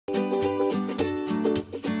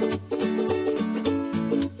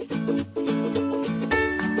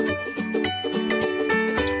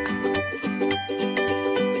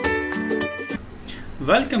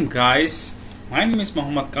Welcome guys, my name is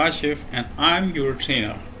Muhammad Kashif and I'm your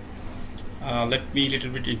trainer. Let me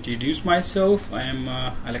little bit introduce myself. I am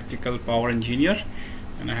electrical power engineer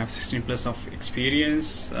and I have 16 plus of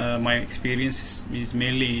experience. My experience is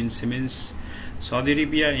mainly in Siemens, Saudi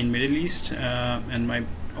Arabia, in Middle East, and my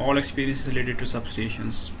all experience is related to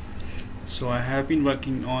substations. So I have been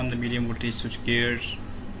working on the medium voltage switchgear,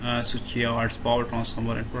 switchyards, power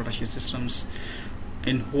transformer and protection systems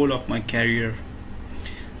in whole of my career.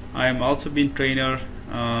 I am also been trainer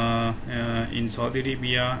in Saudi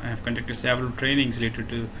Arabia. I have conducted several trainings related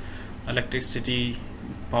to electricity,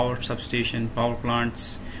 power substation, power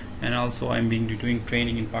plants, and also I am doing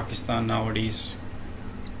training in Pakistan nowadays.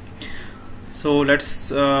 So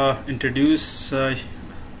let's introduce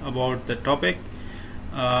about the topic.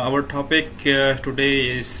 Our topic today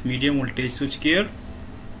is medium voltage switchgear,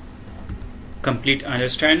 complete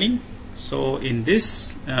understanding. So in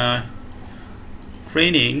this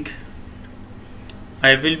training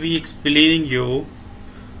I will be explaining you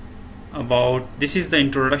about, this is the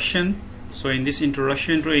introduction. So in this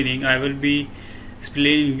introduction training I will be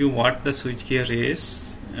explaining you what the switchgear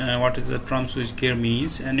is, what is the term switchgear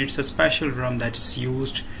means, and it's a special term that is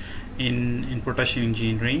used in protection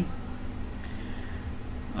engineering.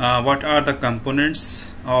 What are the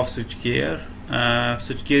components of switchgear?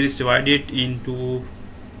 Switchgear is divided into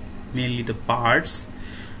mainly the parts,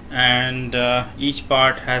 and each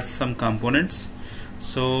part has some components.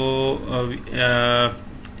 So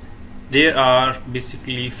there are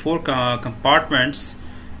basically four compartments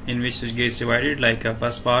in which switchgear is divided, like a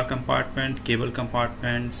busbar compartment, cable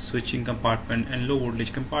compartment, switching compartment, and low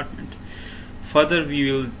voltage compartment. Further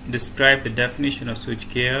we will describe the definition of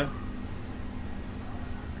switchgear,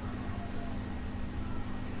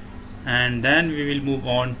 and then we will move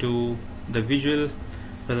on to the visual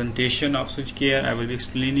presentation of switchgear. I will be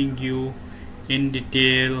explaining you in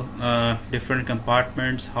detail different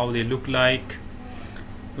compartments, how they look like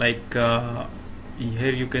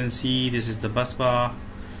here you can see this is the busbar.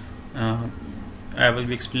 I will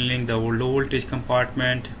be explaining the low voltage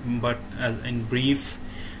compartment, but in brief,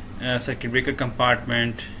 circuit breaker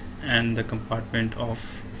compartment and the compartment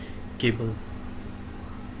of cable.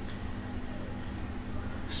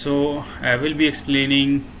 So I will be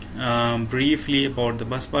explaining briefly about the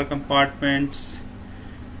busbar compartments,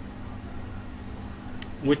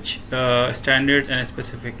 which standards and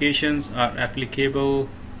specifications are applicable.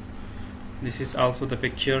 This is also the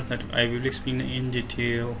picture that I will explain in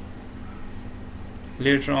detail.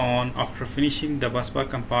 Later on, after finishing the busbar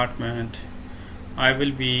compartment, I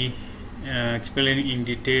will be explaining in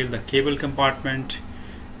detail the cable compartment,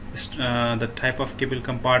 the type of cable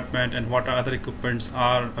compartment, and what other equipments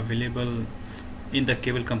are available in the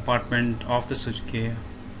cable compartment of the switchgear.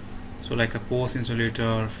 So like a post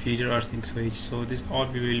insulator, feeder earthing switch. So this all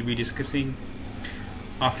we will be discussing.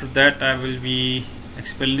 After that I will be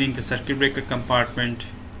explaining the circuit breaker compartment.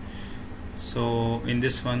 So in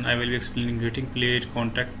this one I will be explaining rating plate,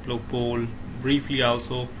 contact pole. Briefly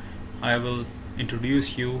also I will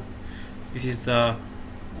introduce you. This is the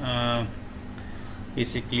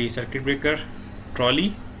basically circuit breaker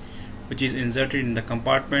trolley, which is inserted in the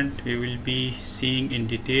compartment. We will be seeing in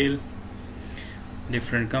detail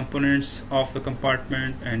different components of the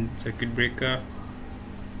compartment and circuit breaker.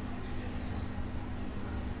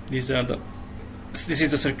 This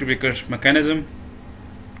is the circuit breaker mechanism,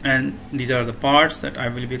 and these are the parts that I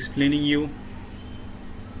will be explaining you.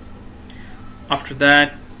 After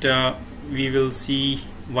that we will see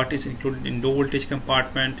what is included in low voltage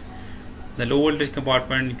compartment. The low voltage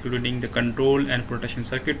compartment including the control and protection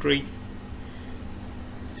circuitry,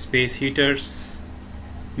 space heaters,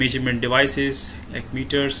 measurement devices like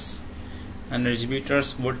meters, energy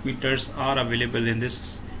meters, voltmeters are available in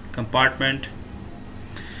this compartment.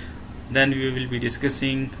 Then we will be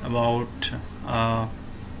discussing about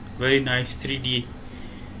very nice 3D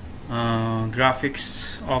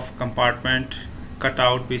graphics of compartment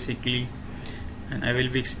cutout basically, and I will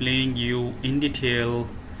be explaining you in detail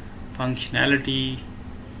functionality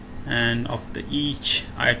and of the each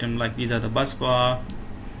item. Like these are the busbar,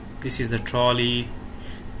 this is the trolley,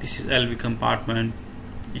 this is LV compartment,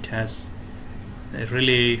 it has the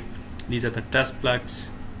relay, these are the test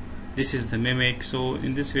plugs, this is the mimic. So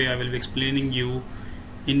in this way I will be explaining you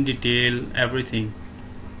in detail everything.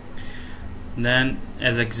 Then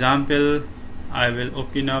as example I will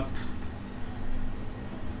open up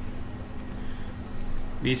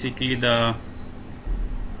basically the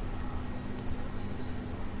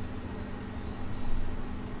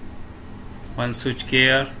one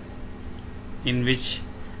switchgear, in which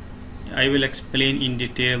I will explain in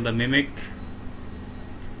detail the mimic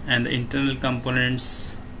and the internal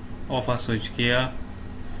components of a switchgear.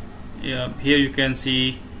 Here you can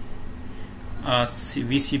see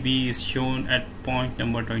VCB is shown at point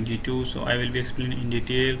number 22, so I will be explaining in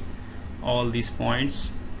detail all these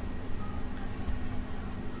points.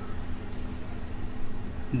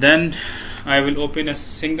 Then I will open a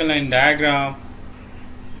single line diagram,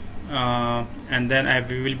 and then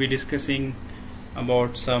we will be discussing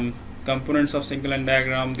about some components of single line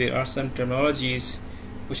diagram. There are some terminologies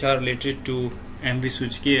which are related to MV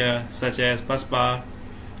switchgear, such as busbar,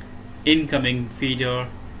 incoming feeder,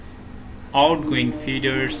 outgoing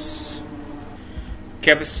feeders,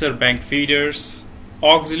 capacitor bank feeders,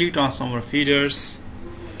 auxiliary transformer feeders,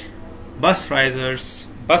 bus risers,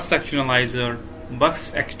 bus sectionalizer,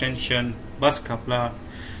 bus extension, bus coupler.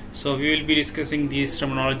 So we will be discussing these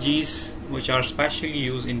terminologies which are specially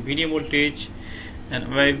used in medium voltage, and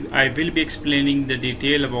I will be explaining the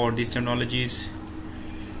detail about these terminologies.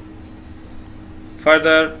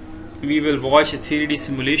 Further, we will watch a 3D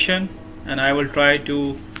simulation, and I will try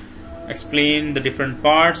to explain the different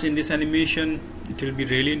parts in this animation. It will be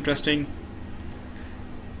really interesting.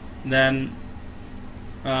 Then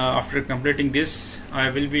after completing this,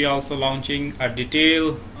 I will be also launching a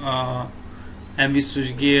detailed MV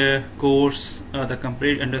switchgear course, the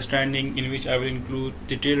complete understanding, in which I will include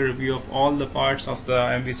detailed review of all the parts of the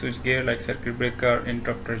MV switchgear, like circuit breaker,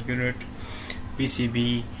 interrupter unit,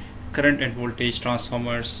 PCB, current and voltage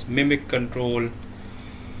transformers, mimic control,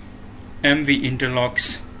 MV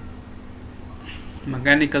interlocks,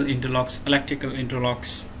 mechanical interlocks, electrical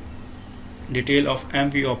interlocks, detail of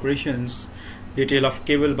MV operations, detail of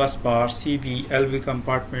cable bus bar, CB, LV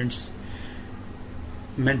compartments,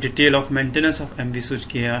 detail of maintenance of MV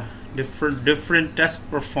switchgear, different tests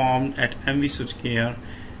performed at MV switchgear,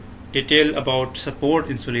 detail about support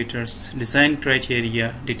insulators, design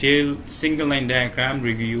criteria, detailed single line diagram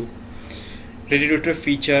review, radiator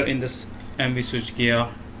feature in this MV switchgear,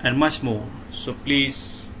 and much more. So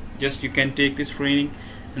please, just you can take this training,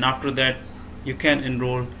 and after that you can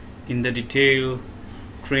enroll in the detailed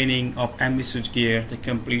training of MV switchgear, the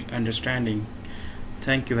complete understanding.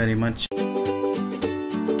 Thank you very much.